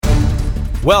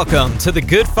Welcome to the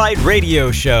Good Fight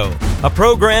Radio Show, a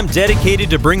program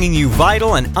dedicated to bringing you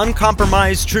vital and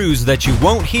uncompromised truths that you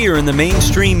won't hear in the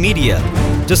mainstream media,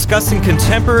 discussing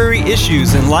contemporary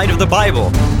issues in light of the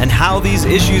Bible and how these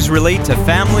issues relate to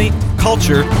family,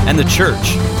 culture, and the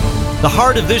church. The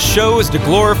heart of this show is to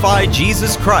glorify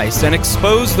Jesus Christ and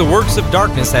expose the works of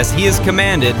darkness as He is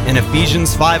commanded in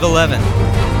Ephesians 5:11.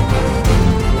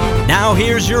 Now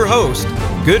here's your host,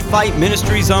 Good Fight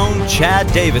Ministries' own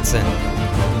Chad Davidson.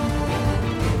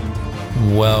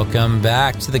 Welcome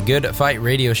back to the Good Fight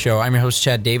Radio Show. I'm your host,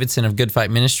 Chad Davidson of Good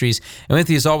Fight Ministries. And with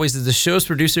you, as always, is the show's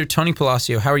producer, Tony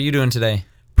Palacio. How are you doing today?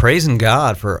 Praising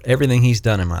God for everything He's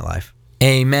done in my life.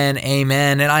 Amen,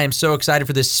 amen. And I am so excited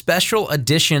for this special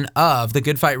edition of the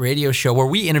Good Fight Radio Show where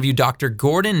we interview Dr.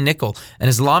 Gordon Nickel, an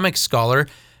Islamic scholar,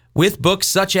 with books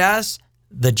such as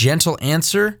The Gentle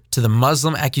Answer to the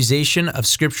Muslim Accusation of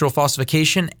Scriptural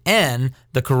Falsification and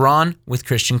The Quran with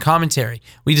Christian Commentary.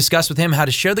 We discuss with him how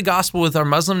to share the gospel with our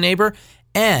Muslim neighbor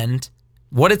and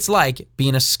what it's like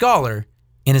being a scholar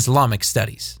in Islamic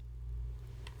studies.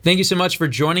 Thank you so much for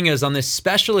joining us on this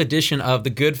special edition of the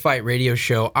Good Fight Radio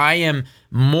Show. I am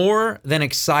more than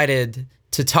excited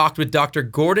to talk with Dr.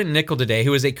 Gordon Nickel today,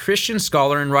 who is a Christian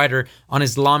scholar and writer on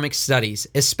Islamic studies,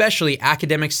 especially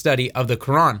academic study of the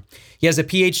Quran. He has a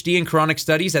PhD in Quranic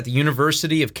studies at the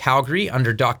University of Calgary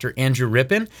under Dr. Andrew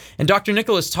Rippin, and Dr.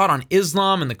 Nickel has taught on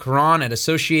Islam and the Quran at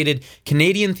Associated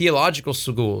Canadian Theological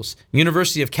Schools,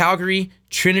 University of Calgary,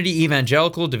 Trinity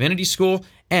Evangelical Divinity School,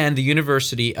 and the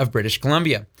University of British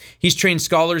Columbia. He's trained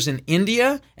scholars in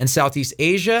India and Southeast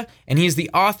Asia, and he is the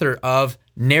author of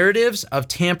Narratives of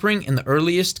Tampering in the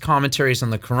Earliest Commentaries on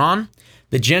the Quran,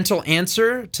 The Gentle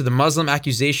Answer to the Muslim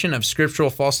Accusation of Scriptural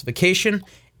Falsification,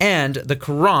 and The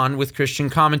Quran with Christian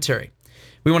Commentary.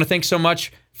 We want to thank so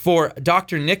much for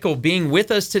Dr. Nickel being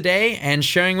with us today and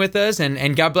sharing with us,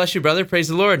 and God bless you, brother. Praise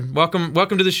the Lord. Welcome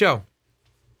to the show.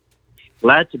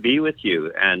 Glad to be with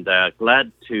you, and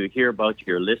glad to hear about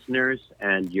your listeners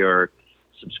and your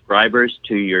subscribers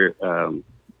to your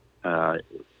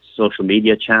social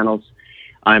media channels.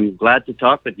 I'm glad to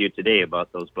talk with you today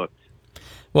about those books.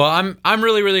 Well, I'm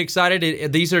really, really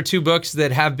excited. These are two books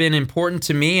that have been important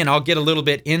to me, and I'll get a little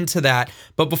bit into that.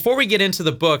 But before we get into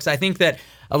the books, I think that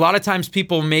a lot of times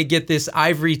people may get this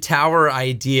ivory tower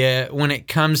idea when it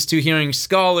comes to hearing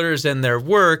scholars and their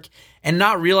work, and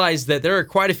not realize that there are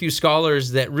quite a few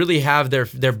scholars that really have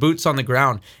their boots on the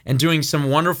ground and doing some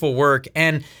wonderful work.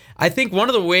 And I think one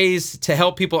of the ways to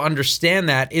help people understand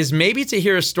that is maybe to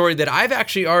hear a story that I've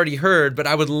actually already heard, but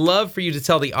I would love for you to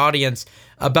tell the audience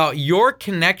about your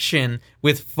connection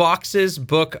with Fox's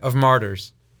Book of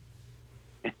Martyrs.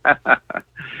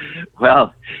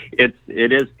 Well, it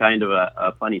is kind of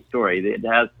a funny story. It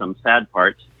has some sad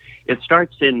parts. It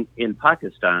starts in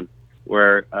Pakistan,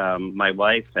 where my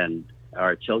wife and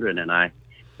our children and I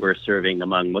were serving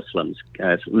among Muslims,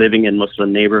 living in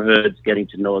Muslim neighborhoods, getting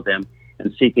to know them,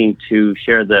 and seeking to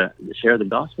share the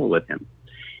gospel with him.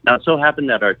 Now, it so happened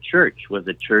that our church was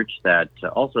a church that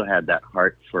also had that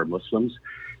heart for Muslims,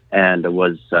 and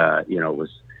was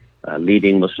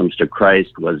leading Muslims to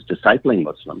Christ, was discipling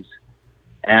Muslims,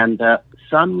 and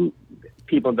some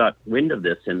people got wind of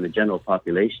this in the general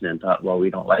population and thought, well, we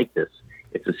don't like this.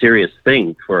 It's a serious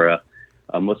thing for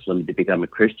a Muslim to become a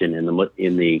Christian in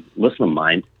the Muslim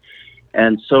mind.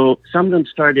 And so some of them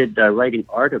started writing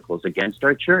articles against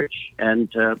our church and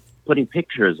putting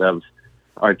pictures of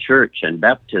our church and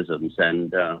baptisms,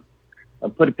 and I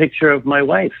put a picture of my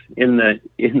wife in the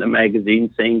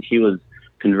magazine saying she was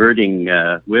converting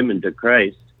women to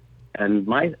Christ, and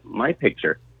my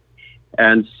picture.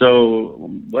 And so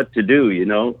what to do,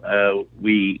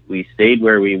 we stayed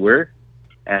where we were,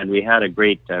 and we had a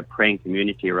great praying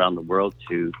community around the world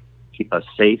to keep us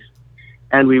safe.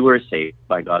 And we were saved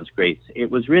by God's grace.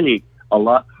 It was really a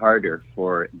lot harder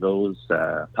for those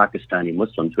Pakistani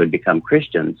Muslims who had become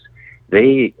Christians.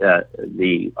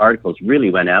 The articles really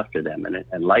went after them,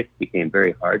 and life became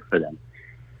very hard for them.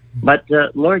 But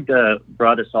Lord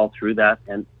brought us all through that.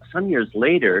 And some years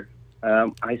later,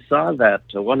 I saw that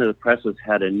one of the presses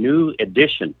had a new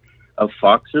edition of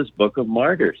Fox's Book of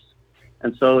Martyrs.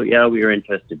 And so, we were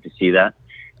interested to see that,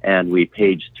 and we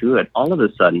paged through it. All of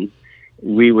a sudden,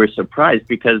 we were surprised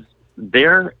because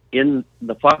there in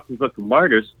the Fox's Book of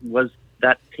Martyrs was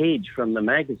that page from the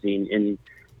magazine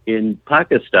in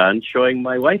Pakistan showing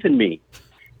my wife and me.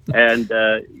 And,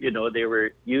 they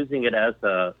were using it as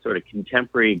a sort of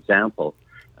contemporary example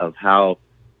of how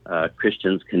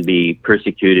Christians can be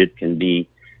persecuted, can be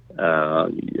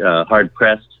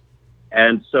hard-pressed.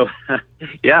 And so,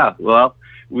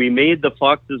 we made the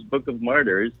Fox's Book of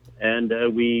Martyrs, and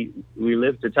we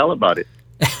lived to tell about it.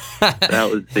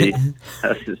 That's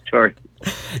the story.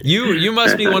 You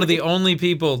must be one of the only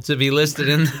people to be listed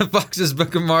in the Fox's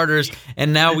Book of Martyrs,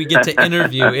 and now we get to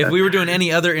interview. If we were doing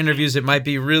any other interviews, it might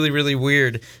be really, really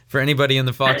weird for anybody in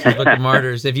the Fox's Book of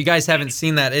Martyrs. If you guys haven't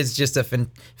seen that, it's just a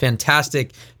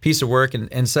fantastic piece of work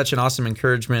and such an awesome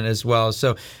encouragement as well.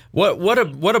 So what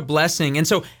a blessing. And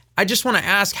so I just want to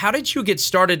ask, how did you get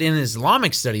started in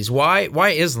Islamic studies? Why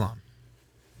Islam?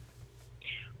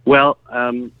 Well,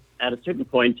 at a certain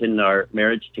point in our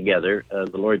marriage together,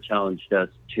 the Lord challenged us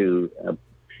to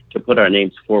put our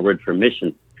names forward for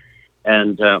mission.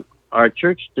 And our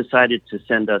church decided to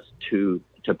send us to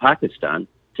Pakistan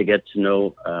to get to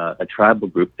know a tribal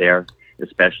group there,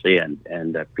 especially,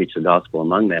 and preach the gospel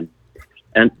among them.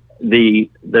 And the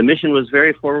mission was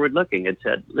very forward-looking. It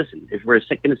said, listen, if we're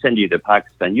going to send you to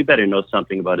Pakistan, you better know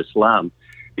something about Islam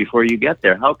before you get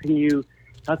there. How can you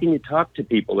talk to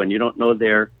people when you don't know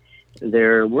their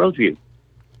worldview?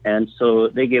 And so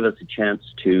they gave us a chance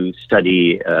to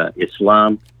study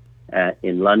Islam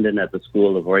in London at the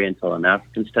School of Oriental and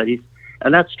African Studies.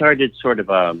 And that started sort of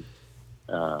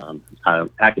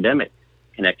an academic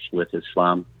connection with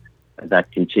Islam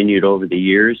that continued over the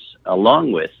years,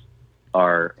 along with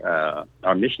our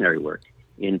missionary work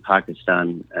in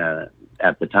Pakistan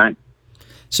at the time.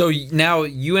 So now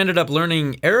you ended up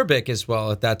learning Arabic as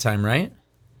well at that time, right?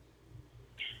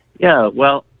 Yeah,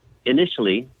 well,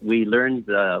 initially, we learned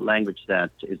the language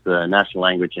that is the national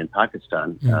language in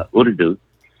Pakistan, Urdu,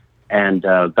 and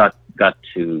got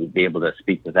to be able to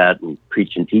speak with that and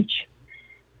preach and teach.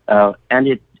 And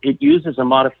it uses a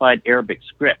modified Arabic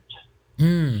script.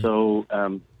 So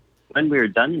when we were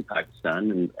done in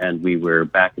Pakistan and we were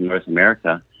back in North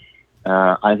America,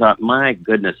 I thought, my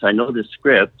goodness, I know the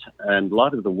script, and a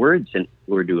lot of the words in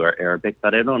Urdu are Arabic,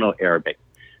 but I don't know Arabic.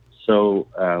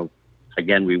 So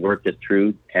again, we worked it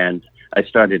through, and I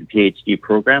started a PhD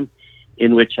program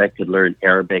in which I could learn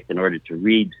Arabic in order to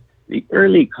read the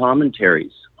early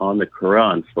commentaries on the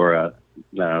Quran for a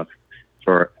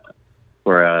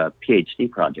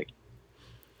PhD project.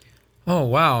 Oh,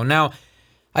 wow. Now,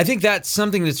 I think that's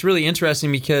something that's really interesting,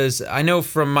 because I know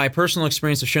from my personal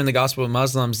experience of sharing the gospel with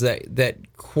Muslims that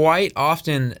quite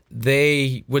often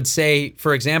they would say,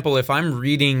 for example, if I'm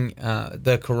reading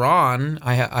the Quran,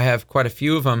 I have quite a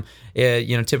few of them.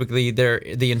 Typically they're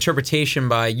the interpretation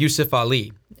by Yusuf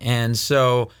Ali, and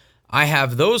so I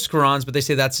have those Qurans, but they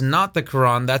say that's not the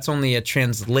Quran. That's only a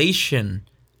translation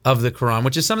of the Quran,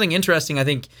 which is something interesting, I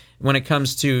think, when it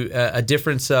comes to a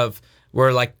difference of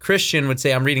where, like, Christian would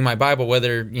say, I'm reading my Bible,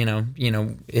 whether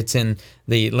it's in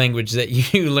the language that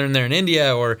you learn there in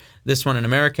India or this one in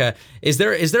America. Is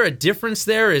there a difference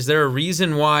there? Is there a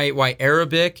reason why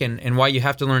Arabic and why you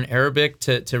have to learn Arabic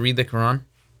to read the Quran?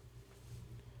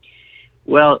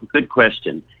 Well, good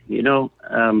question.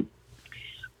 I'm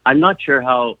not sure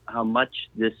how much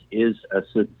this is a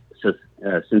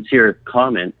sincere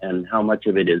comment and how much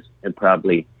of it is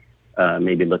probably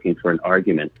maybe looking for an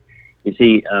argument. You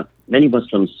see, many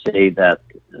Muslims say that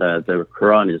the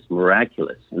Quran is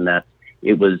miraculous and that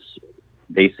it was,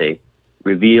 they say,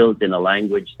 revealed in a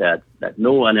language that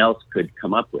no one else could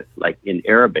come up with, like in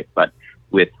Arabic, but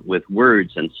with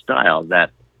words and style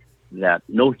that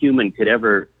no human could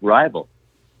ever rival.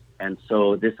 And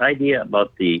so this idea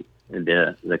about the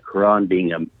Quran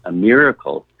being a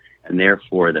miracle, and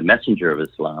therefore the messenger of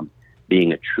Islam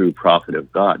being a true prophet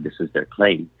of God, this is their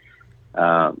claim.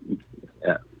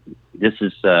 This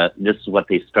is what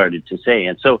they started to say.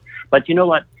 And so, but you know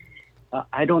what?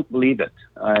 I don't believe it.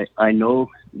 I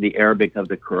know the Arabic of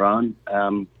the Quran.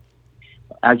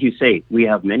 As you say, we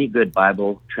have many good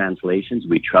Bible translations.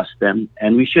 We trust them,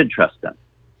 and we should trust them.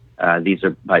 These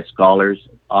are by scholars,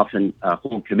 often a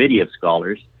whole committee of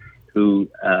scholars, who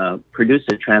produce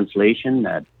a translation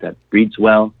that reads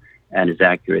well and is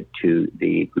accurate to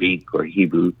the Greek or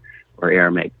Hebrew or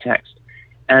Aramaic text.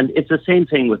 And it's the same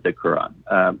thing with the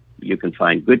Quran. You can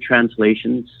find good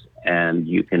translations, and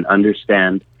you can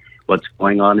understand what's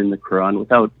going on in the Quran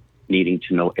without needing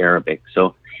to know Arabic.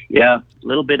 So, yeah, a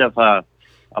little bit of a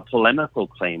polemical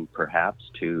claim,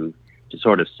 perhaps, to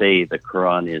sort of say the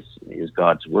Quran is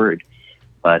God's word,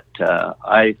 but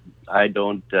I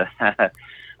don't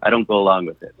I don't go along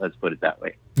with it. Let's put it that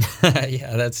way.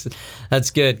 Yeah,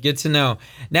 that's good. Good to know.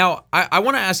 Now, I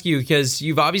want to ask you, because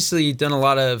you've obviously done a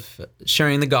lot of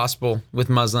sharing the gospel with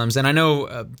Muslims, and I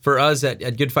know for us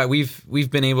at Good Fight,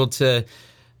 we've been able to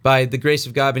by the grace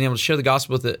of God, been able to share the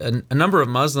gospel with a number of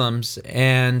Muslims.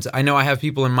 And I know I have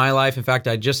people in my life. In fact,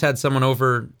 I just had someone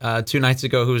over 2 nights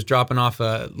ago who was dropping off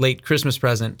a late Christmas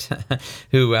present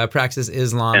who practices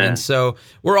Islam. Yeah. And so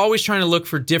we're always trying to look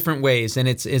for different ways. And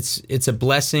it's a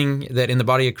blessing that in the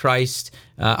body of Christ,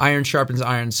 iron sharpens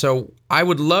iron. So I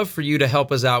would love for you to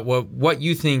help us out what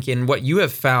you think and what you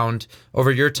have found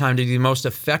over your time to be the most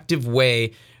effective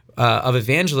way of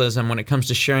evangelism when it comes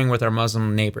to sharing with our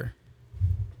Muslim neighbor.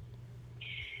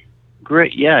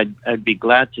 Great. Yeah, I'd be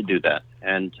glad to do that.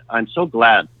 And I'm so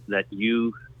glad that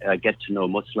you get to know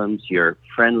Muslims. You're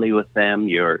friendly with them.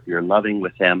 You're loving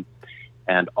with them.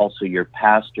 And also your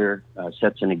pastor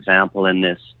sets an example in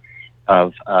this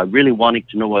of really wanting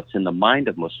to know what's in the mind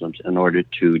of Muslims in order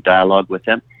to dialogue with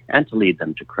them and to lead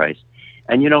them to Christ.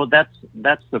 And,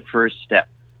 that's the first step.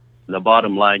 The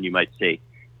bottom line, you might say,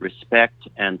 respect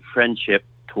and friendship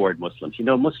toward Muslims.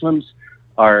 Muslims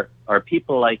are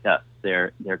people like us.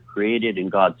 They're created in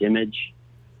God's image.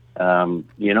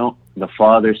 The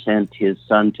Father sent His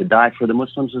Son to die for the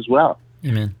Muslims as well.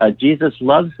 Amen. Jesus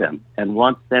loves them and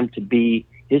wants them to be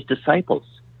His disciples.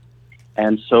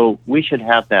 And so we should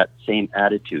have that same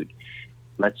attitude.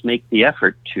 Let's make the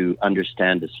effort to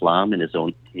understand Islam in its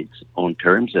own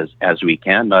terms as we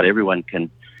can. Not everyone can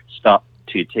stop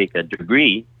to take a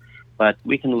degree, but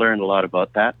we can learn a lot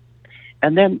about that.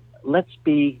 And then let's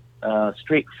be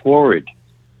straightforward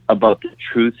about the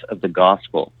truth of the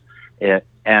gospel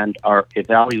and our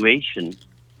evaluation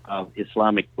of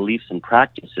Islamic beliefs and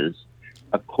practices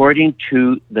according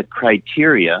to the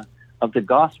criteria of the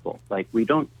gospel. Like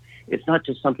it's not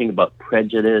just something about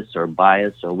prejudice or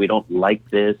bias or we don't like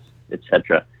this,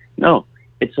 etc. No,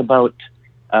 it's about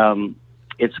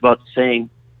saying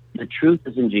the truth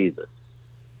is in Jesus.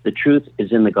 The truth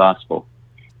is in the gospel.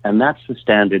 And that's the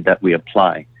standard that we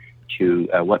apply to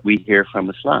what we hear from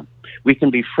Islam. We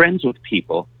can be friends with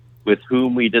people with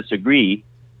whom we disagree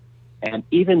and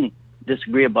even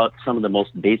disagree about some of the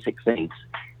most basic things.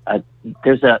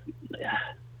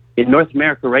 In North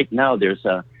America right now, there's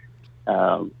a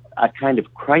kind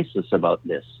of crisis about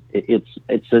this.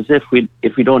 It's as if we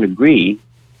don't agree,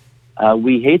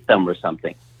 we hate them or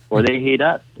something, or they hate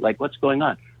us. Like, what's going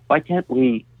on? Why can't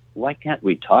we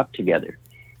talk together?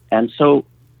 And so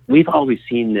we've always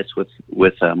seen this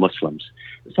with Muslims.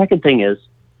 The second thing is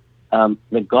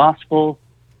the gospel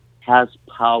has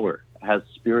power, has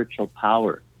spiritual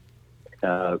power.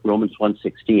 Romans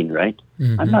 1:16, right?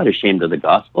 Mm-hmm. I'm not ashamed of the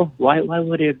gospel. Why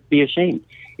would it be ashamed?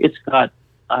 It's got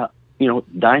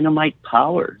dynamite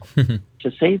power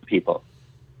to save people,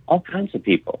 all kinds of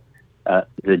people,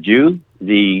 the Jew,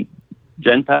 the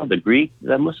Gentile, the Greek,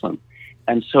 the Muslim.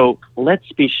 And so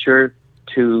let's be sure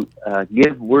to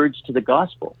give words to the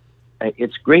gospel.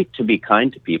 It's great to be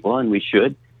kind to people, and we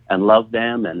should, and love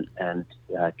them and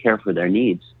care for their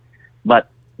needs.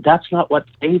 But that's not what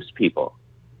saves people.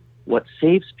 What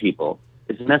saves people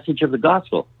is the message of the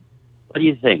gospel. What do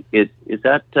you think? Is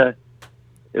that?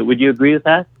 Would you agree with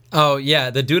that? Oh,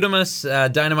 yeah, the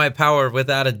dunamis, dynamite power,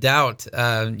 without a doubt,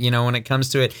 when it comes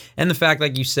to it. And the fact,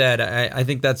 like you said, I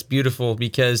think that's beautiful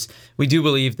because we do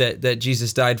believe that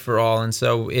Jesus died for all. And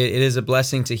so it is a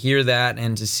blessing to hear that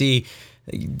and to see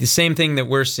the same thing that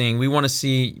we're seeing. We want to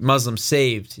see Muslims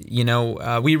saved.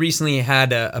 We recently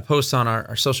had a post on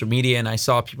our social media, and I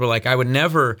saw people like, I would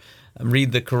never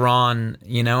read the Quran,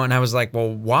 and I was like,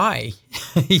 well, why?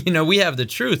 We have the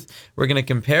truth. We're going to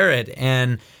compare it.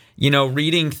 And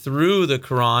reading through the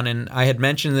Quran, and I had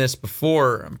mentioned this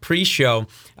before, pre-show,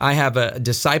 I have a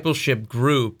discipleship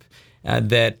group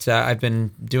that I've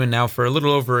been doing now for a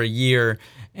little over a year.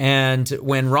 And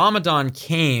when Ramadan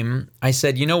came, I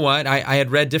said, you know what? I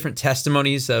had read different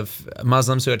testimonies of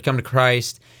Muslims who had come to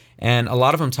Christ, and a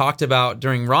lot of them talked about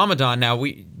during Ramadan. Now,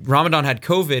 Ramadan had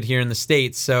COVID here in the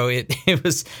States, so it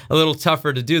was a little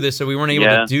tougher to do this, so we weren't able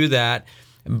to do that.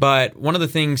 But one of the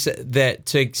things that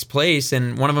takes place,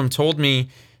 and one of them told me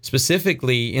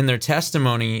specifically in their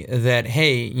testimony that,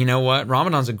 hey, you know what,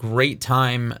 Ramadan's a great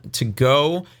time to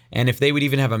go. And if they would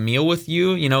even have a meal with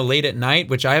you, late at night,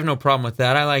 which I have no problem with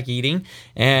that. I like eating.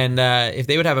 And if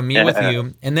they would have a meal with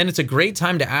you, and then it's a great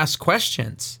time to ask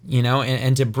questions,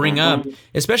 and to bring up,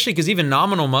 especially because even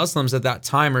nominal Muslims at that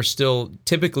time are still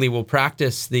typically will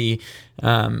practice the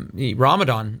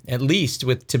Ramadan, at least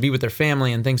to be with their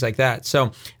family and things like that.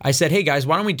 So I said, hey guys,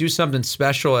 why don't we do something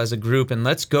special as a group, and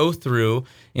let's go through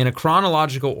in a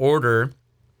chronological order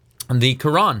the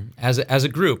Quran as a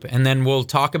group, and then we'll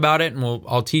talk about it, and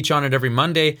I'll teach on it every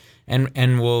Monday,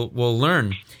 and we'll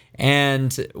learn.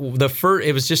 And it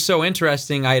was just so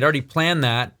interesting. I had already planned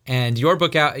that, and your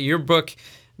book,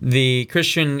 the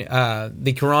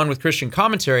Quran with Christian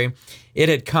commentary, it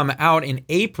had come out in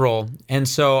April, and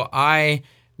so I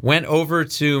went over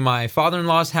to my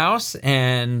father-in-law's house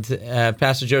and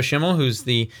Pastor Joe Schimmel, who's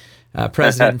the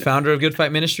president and founder of Good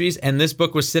Fight Ministries, and this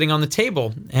book was sitting on the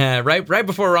table right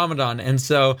before Ramadan. And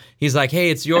so he's like, "Hey,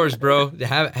 it's yours, bro.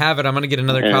 Have it. I'm going to get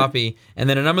another copy." And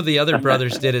then a number of the other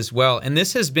brothers did as well. And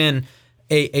this has been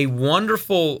a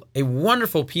wonderful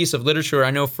piece of literature,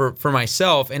 I know, for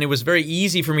myself, and it was very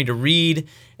easy for me to read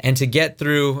and to get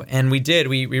through, and we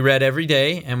read every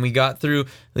day, and we got through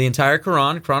the entire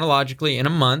Quran chronologically in a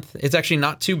month. It's actually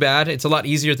not too bad. It's a lot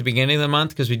easier at the beginning of the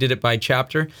month because we did it by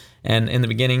chapter, and in the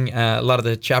beginning, a lot of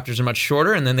the chapters are much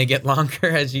shorter, and then they get longer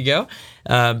as you go.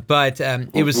 But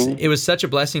it was such a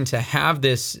blessing to have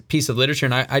this piece of literature,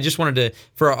 and I just wanted to,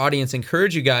 for our audience,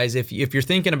 encourage you guys, if you're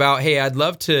thinking about, hey, I'd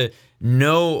love to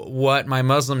know what my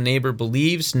Muslim neighbor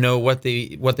believes, know what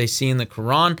they see in the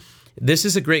Quran, this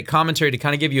is a great commentary to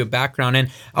kind of give you a background. And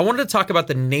I wanted to talk about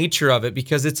the nature of it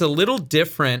because it's a little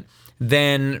different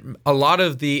than a lot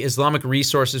of the Islamic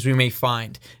resources we may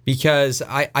find, because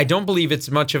I don't believe it's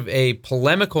much of a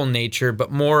polemical nature,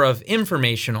 but more of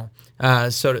informational,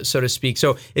 so to speak.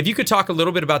 So if you could talk a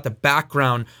little bit about the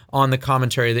background on the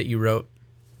commentary that you wrote.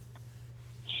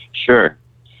 Sure.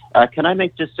 Can I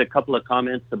make just a couple of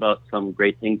comments about some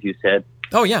great things you said?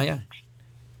 Oh, yeah.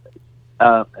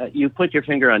 You put your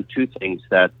finger on two things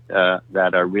that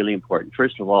are really important.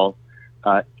 First of all,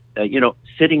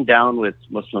 sitting down with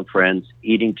Muslim friends,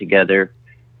 eating together,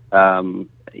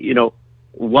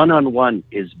 one-on-one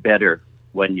is better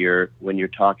when you're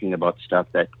talking about stuff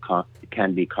that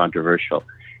can be controversial.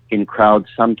 In crowds,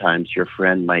 sometimes your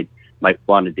friend might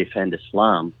want to defend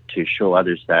Islam to show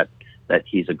others that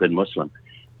he's a good Muslim.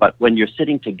 But when you're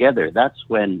sitting together, that's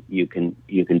when you can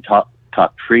talk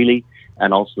freely,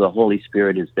 and also the Holy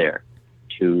Spirit is there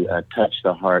to touch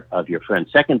the heart of your friend.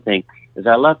 Second thing is,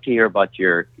 I love to hear about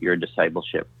your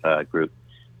discipleship group,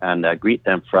 and greet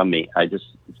them from me. I just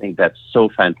think that's so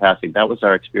fantastic. That was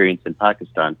our experience in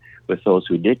Pakistan with those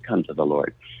who did come to the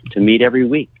Lord, to meet every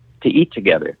week, to eat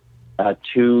together,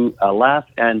 to laugh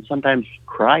and sometimes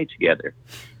cry together.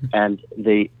 And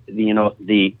the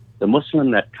Muslim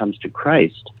that comes to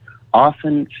Christ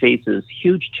often faces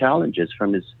huge challenges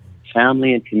from his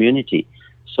family and community.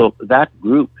 So that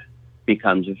group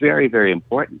becomes very, very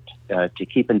important to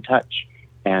keep in touch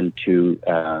and to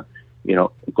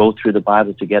go through the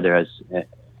Bible together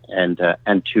and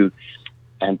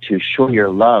to show your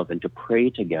love and to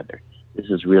pray together. This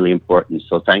is really important.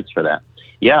 So thanks for that.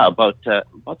 Yeah, about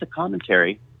the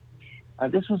commentary.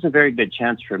 This was a very good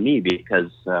chance for me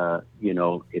because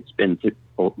it's been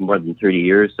more than 30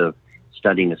 years of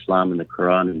studying Islam and the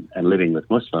Quran and living with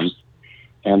Muslims.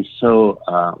 And so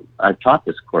I've taught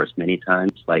this course many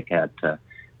times, like at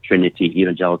Trinity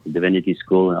Evangelical Divinity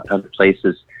School and other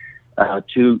places,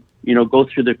 to go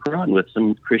through the Quran with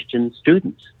some Christian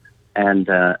students and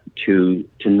to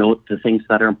note the things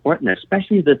that are important,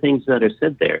 especially the things that are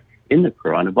said there in the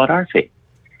Quran about our faith.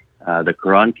 The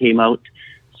Quran came out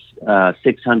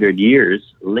 600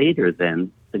 years later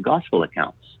than the Gospel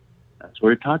accounts. That's what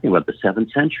we're talking about, the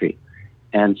 7th century.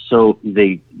 And so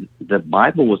the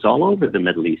Bible was all over the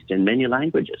Middle East in many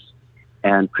languages,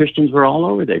 and Christians were all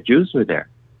over there. Jews were there.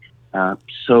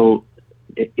 So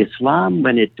Islam,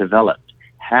 when it developed,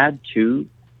 had to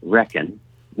reckon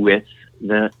with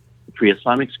the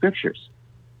pre-Islamic scriptures.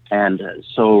 And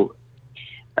so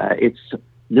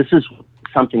this is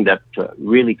something that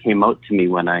really came out to me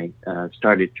when I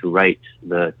started to write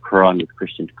the Quran with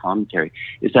Christian commentary,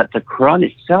 is that the Quran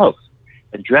itself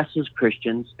addresses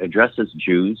Christians, addresses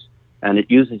Jews, and it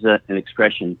uses an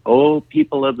expression, "Oh,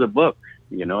 people of the book."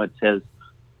 It says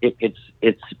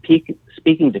it's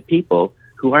speaking to people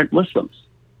who aren't Muslims,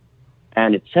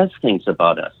 and it says things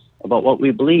about us, about what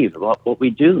we believe, about what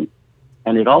we do,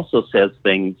 and it also says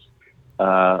things,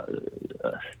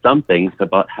 some things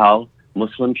about how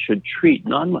Muslims should treat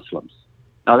non-Muslims.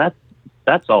 Now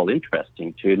that's all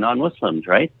interesting to non-Muslims,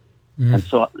 right? Mm. And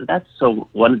so that's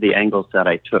one of the angles that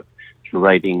I took to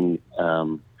writing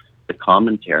the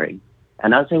commentary.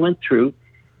 And as I went through,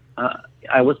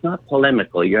 I was not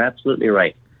polemical. You're absolutely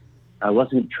right. I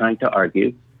wasn't trying to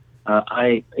argue.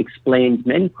 I explained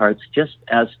many parts just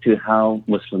as to how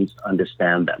Muslims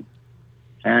understand them.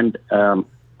 And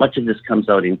much of this comes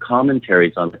out in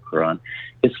commentaries on the Quran.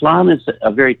 Islam is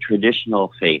a very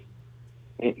traditional faith.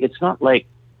 It's not like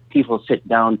people sit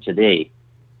down today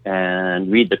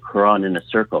and read the Quran in a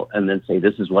circle and then say,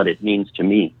 "This is what it means to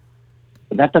me."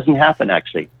 But that doesn't happen,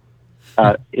 actually.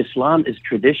 Islam is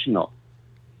traditional.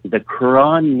 The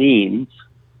Quran means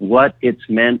what it's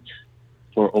meant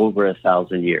for over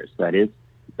 1,000 years. That is,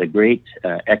 the great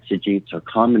exegetes or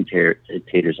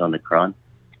commentators on the Quran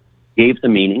gave the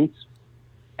meanings,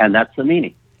 and that's the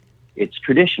meaning. It's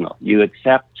traditional. You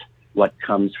accept what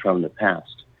comes from the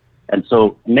past. And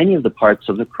so many of the parts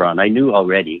of the Quran, I knew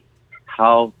already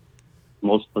how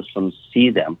most Muslims see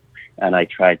them, and I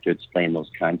tried to explain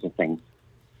those kinds of things.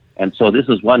 And so this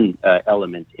is one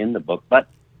element in the book, but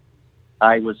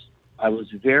I was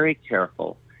very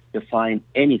careful to find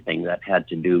anything that had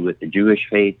to do with the Jewish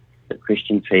faith, the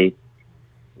Christian faith,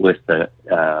 with the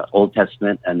Old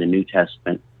Testament and the New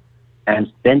Testament, and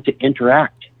then to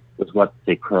interact with what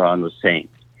the Quran was saying.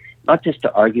 Not just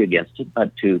to argue against it,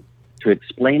 but to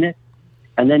explain it,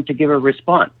 and then to give a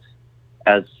response,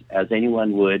 as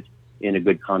anyone would in a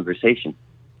good conversation.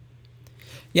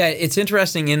 Yeah, it's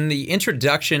interesting. In the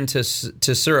introduction to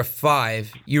Surah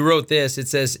 5, you wrote this. It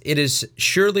says, "It is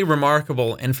surely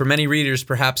remarkable, and for many readers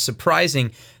perhaps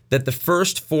surprising, that the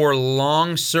first 4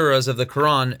 long surahs of the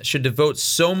Quran should devote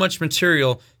so much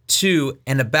material to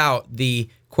and about the,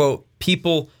 quote,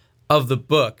 people of the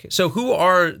book." So who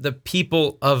are the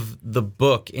people of the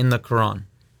book in the Quran?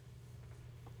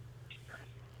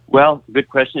 Well, good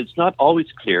question. It's not always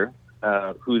clear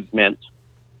who's meant.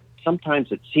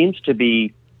 Sometimes it seems to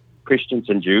be Christians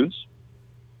and Jews,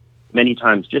 many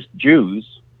times just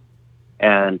Jews,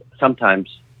 and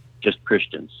sometimes just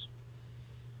Christians.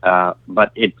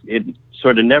 But it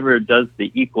sort of never does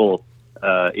the equal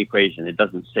equation. It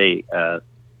doesn't say the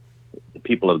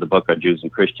people of the book are Jews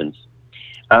and Christians.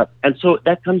 And so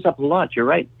that comes up a lot, you're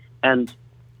right. And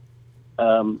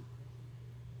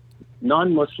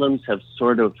non-Muslims have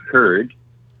sort of heard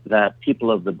that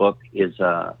people of the book is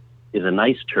a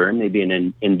nice term, maybe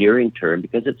an endearing term,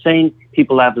 because it's saying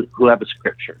people who have a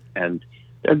scripture, and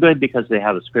they're good because they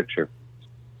have a scripture.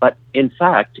 But in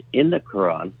fact, in the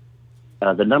Quran,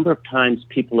 the number of times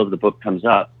people of the book comes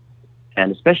up,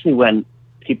 and especially when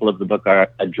people of the book are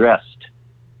addressed,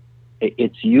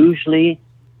 it's usually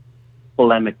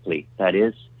polemically, that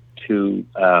is, to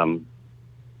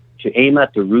aim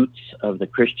at the roots of the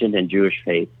Christian and Jewish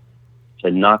faith,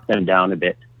 to knock them down a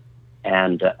bit,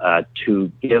 and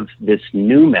to give this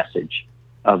new message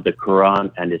of the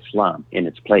Quran and Islam in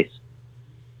its place.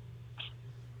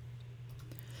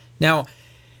 Now,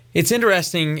 it's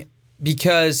interesting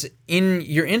because in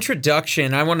your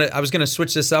introduction, I was going to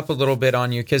switch this up a little bit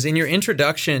on you, because in your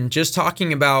introduction, just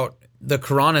talking about the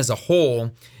Quran as a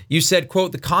whole, you said,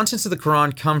 quote, "The contents of the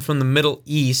Quran come from the Middle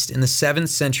East in the 7th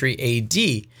century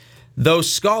AD, though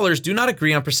scholars do not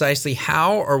agree on precisely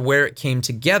how or where it came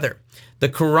together. The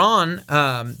Quran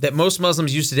that most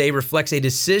Muslims use today reflects a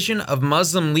decision of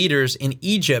Muslim leaders in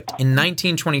Egypt in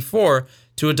 1924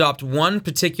 to adopt one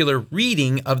particular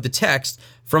reading of the text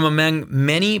from among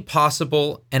many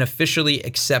possible and officially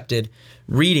accepted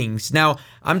readings." Now,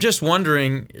 I'm just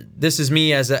wondering, this is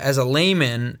me as a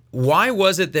layman, why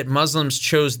was it that Muslims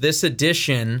chose this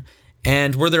edition,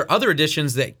 and were there other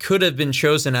editions that could have been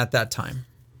chosen at that time?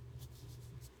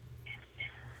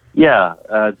 Yeah,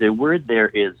 the word there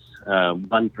is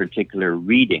one particular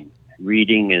reading.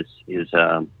 Reading is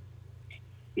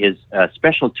a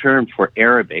special term for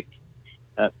Arabic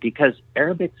because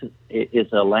Arabic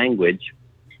is a language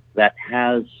that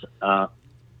has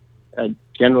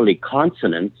generally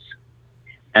consonants,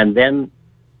 and then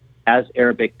as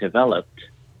Arabic developed,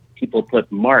 people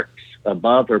put marks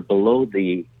above or below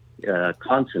the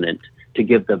consonant to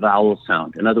give the vowel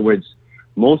sound. In other words,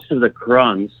 most of the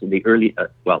Qurans,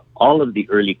 all of the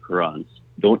early Qurans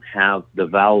don't have the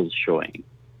vowels showing.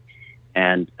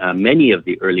 And many of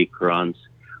the early Qurans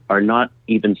are not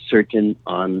even certain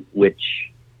on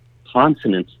which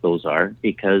consonants those are,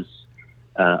 because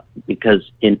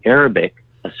in Arabic,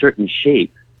 a certain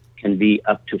shape can be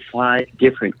up to 5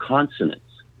 different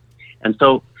consonants. And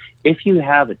so if you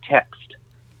have a text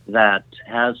that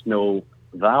has no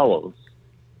vowels,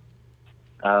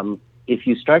 if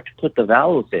you start to put the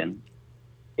vowels in,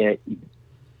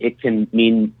 it can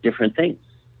mean different things.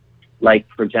 Like,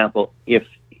 for example, if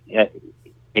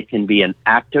it can be an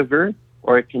active verb,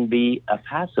 or it can be a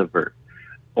passive verb,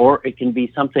 or it can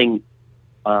be something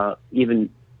even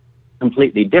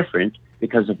completely different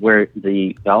because of where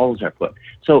the vowels are put.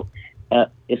 So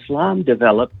Islam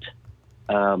developed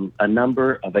a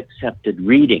number of accepted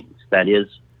readings, that is,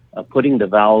 putting the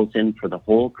vowels in for the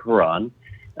whole Quran.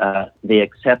 They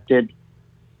accepted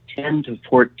 10 to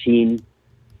 14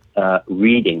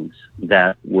 readings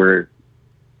that were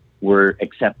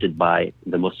accepted by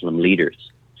the Muslim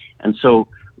leaders. And so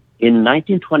in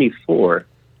 1924,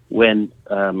 when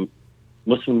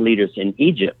Muslim leaders in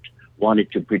Egypt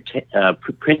wanted to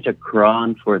print a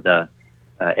Quran for the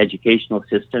educational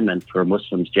system and for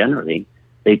Muslims generally,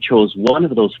 they chose one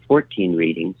of those 14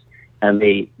 readings, and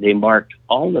they marked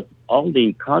all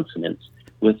the consonants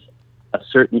with a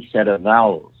certain set of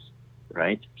vowels,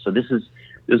 right? So this is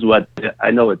what,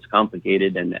 I know it's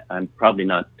complicated, and I'm probably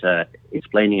not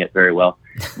explaining it very well,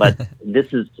 but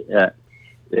this is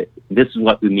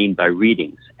what we mean by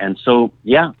readings. And so,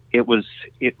 yeah,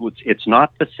 it's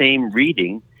not the same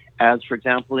reading as, for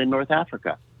example, in North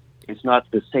Africa. It's not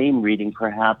the same reading,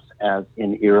 perhaps, as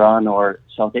in Iran or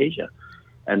South Asia.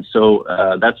 And so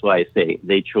that's why I say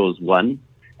they chose one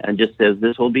and just says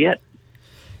this will be it.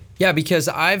 Yeah, because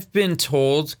I've been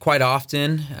told quite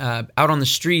often out on the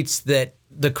streets that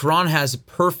the Quran has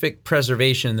perfect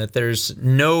preservation, that there's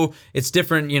it's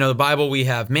different. The Bible, we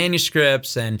have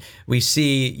manuscripts and we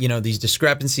see, these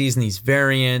discrepancies and these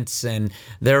variants, and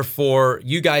therefore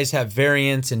you guys have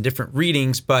variants and different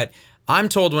readings. But I'm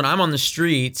told when I'm on the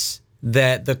streets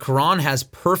that the Quran has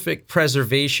perfect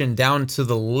preservation down to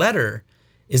the letter.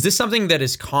 Is this something that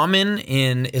is common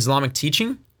in Islamic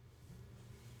teaching?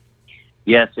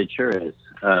 Yes, it sure is.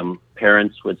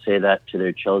 Parents would say that to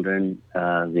their children.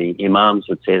 The imams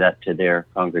would say that to their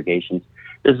congregations.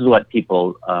 This is what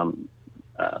people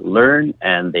learn,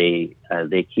 and they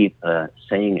keep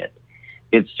saying it.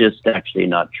 It's just actually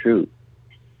not true.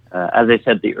 As I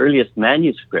said, the earliest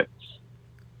manuscripts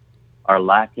are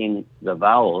lacking the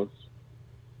vowels,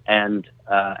 and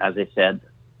as I said,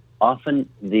 often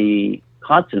the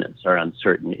consonants are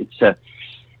uncertain.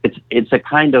 It's a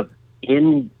kind of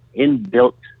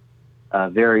inbuilt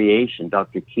variation.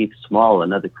 Dr. Keith Small,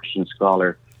 another Christian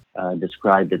scholar,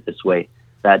 described it this way,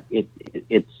 that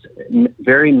it's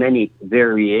very many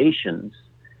variations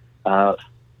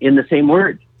in the same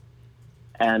word.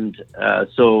 And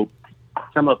so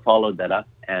some have followed that up.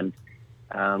 And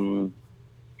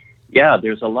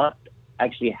there's a lot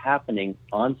actually happening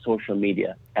on social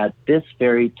media at this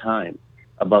very time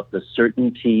about the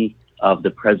certainty of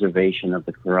the preservation of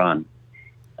the Quran.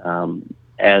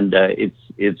 And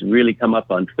it's really come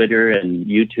up on Twitter and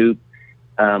YouTube.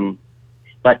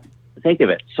 But think of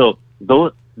it. So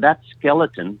that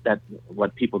skeleton, that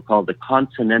what people call the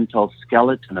consonantal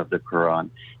skeleton of the Quran,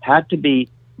 had to be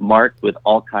marked with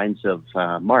all kinds of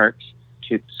marks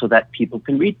so that people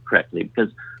can read correctly.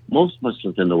 Because most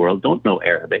Muslims in the world don't know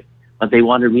Arabic, but they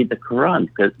want to read the Quran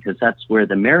because that's where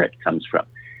the merit comes from.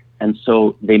 And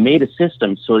so they made a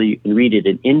system so that you can read it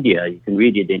in India, you can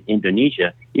read it in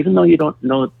Indonesia, even though you don't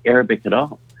know Arabic at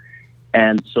all.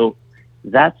 And so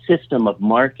that system of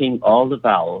marking all the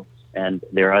vowels, and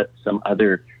there are some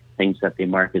other things that they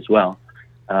mark as well,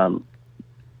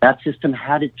 that system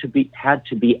had to be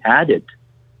added,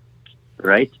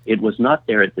 right? It was not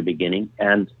there at the beginning,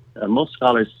 and most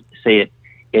scholars say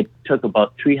it took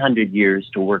about 300 years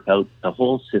to work out the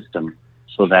whole system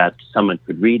so that someone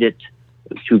could read it,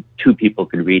 two people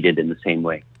could read it in the same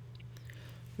way.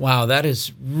 Wow, that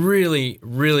is really,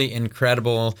 really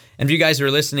incredible. And if you guys are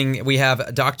listening, we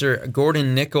have Dr.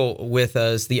 Gordon Nickel with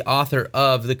us, the author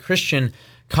of The Christian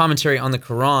Commentary on the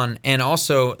Quran, and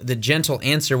also The Gentle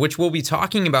Answer, which we'll be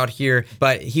talking about here.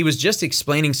 But he was just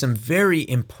explaining some very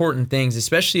important things,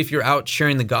 especially if you're out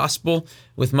sharing the gospel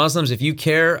with Muslims. If you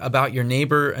care about your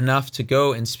neighbor enough to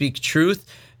go and speak truth,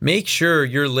 make sure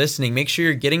you're listening. Make sure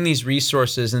you're getting these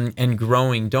resources and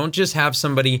growing. Don't just have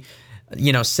somebody,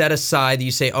 set aside that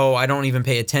you say, oh, I don't even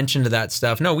pay attention to that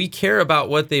stuff. No, we care about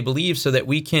what they believe so that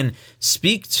we can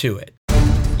speak to it.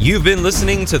 You've been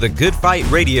listening to the Good Fight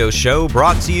Radio Show,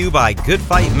 brought to you by Good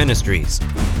Fight Ministries.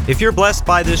 If you're blessed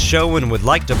by this show and would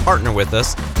like to partner with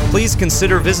us, please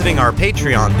consider visiting our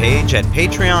Patreon page at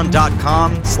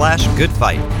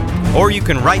patreon.com/goodfight. Or you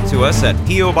can write to us at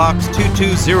P.O. Box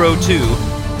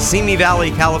 2202, Simi Valley,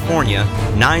 California,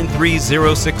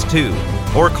 93062.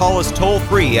 Or call us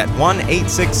toll-free at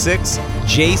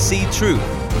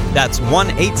 1-866-JC-TRUTH. That's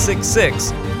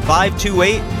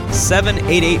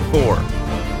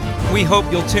 1-866-528-7884. We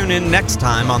hope you'll tune in next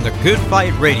time on the Good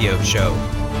Fight Radio Show.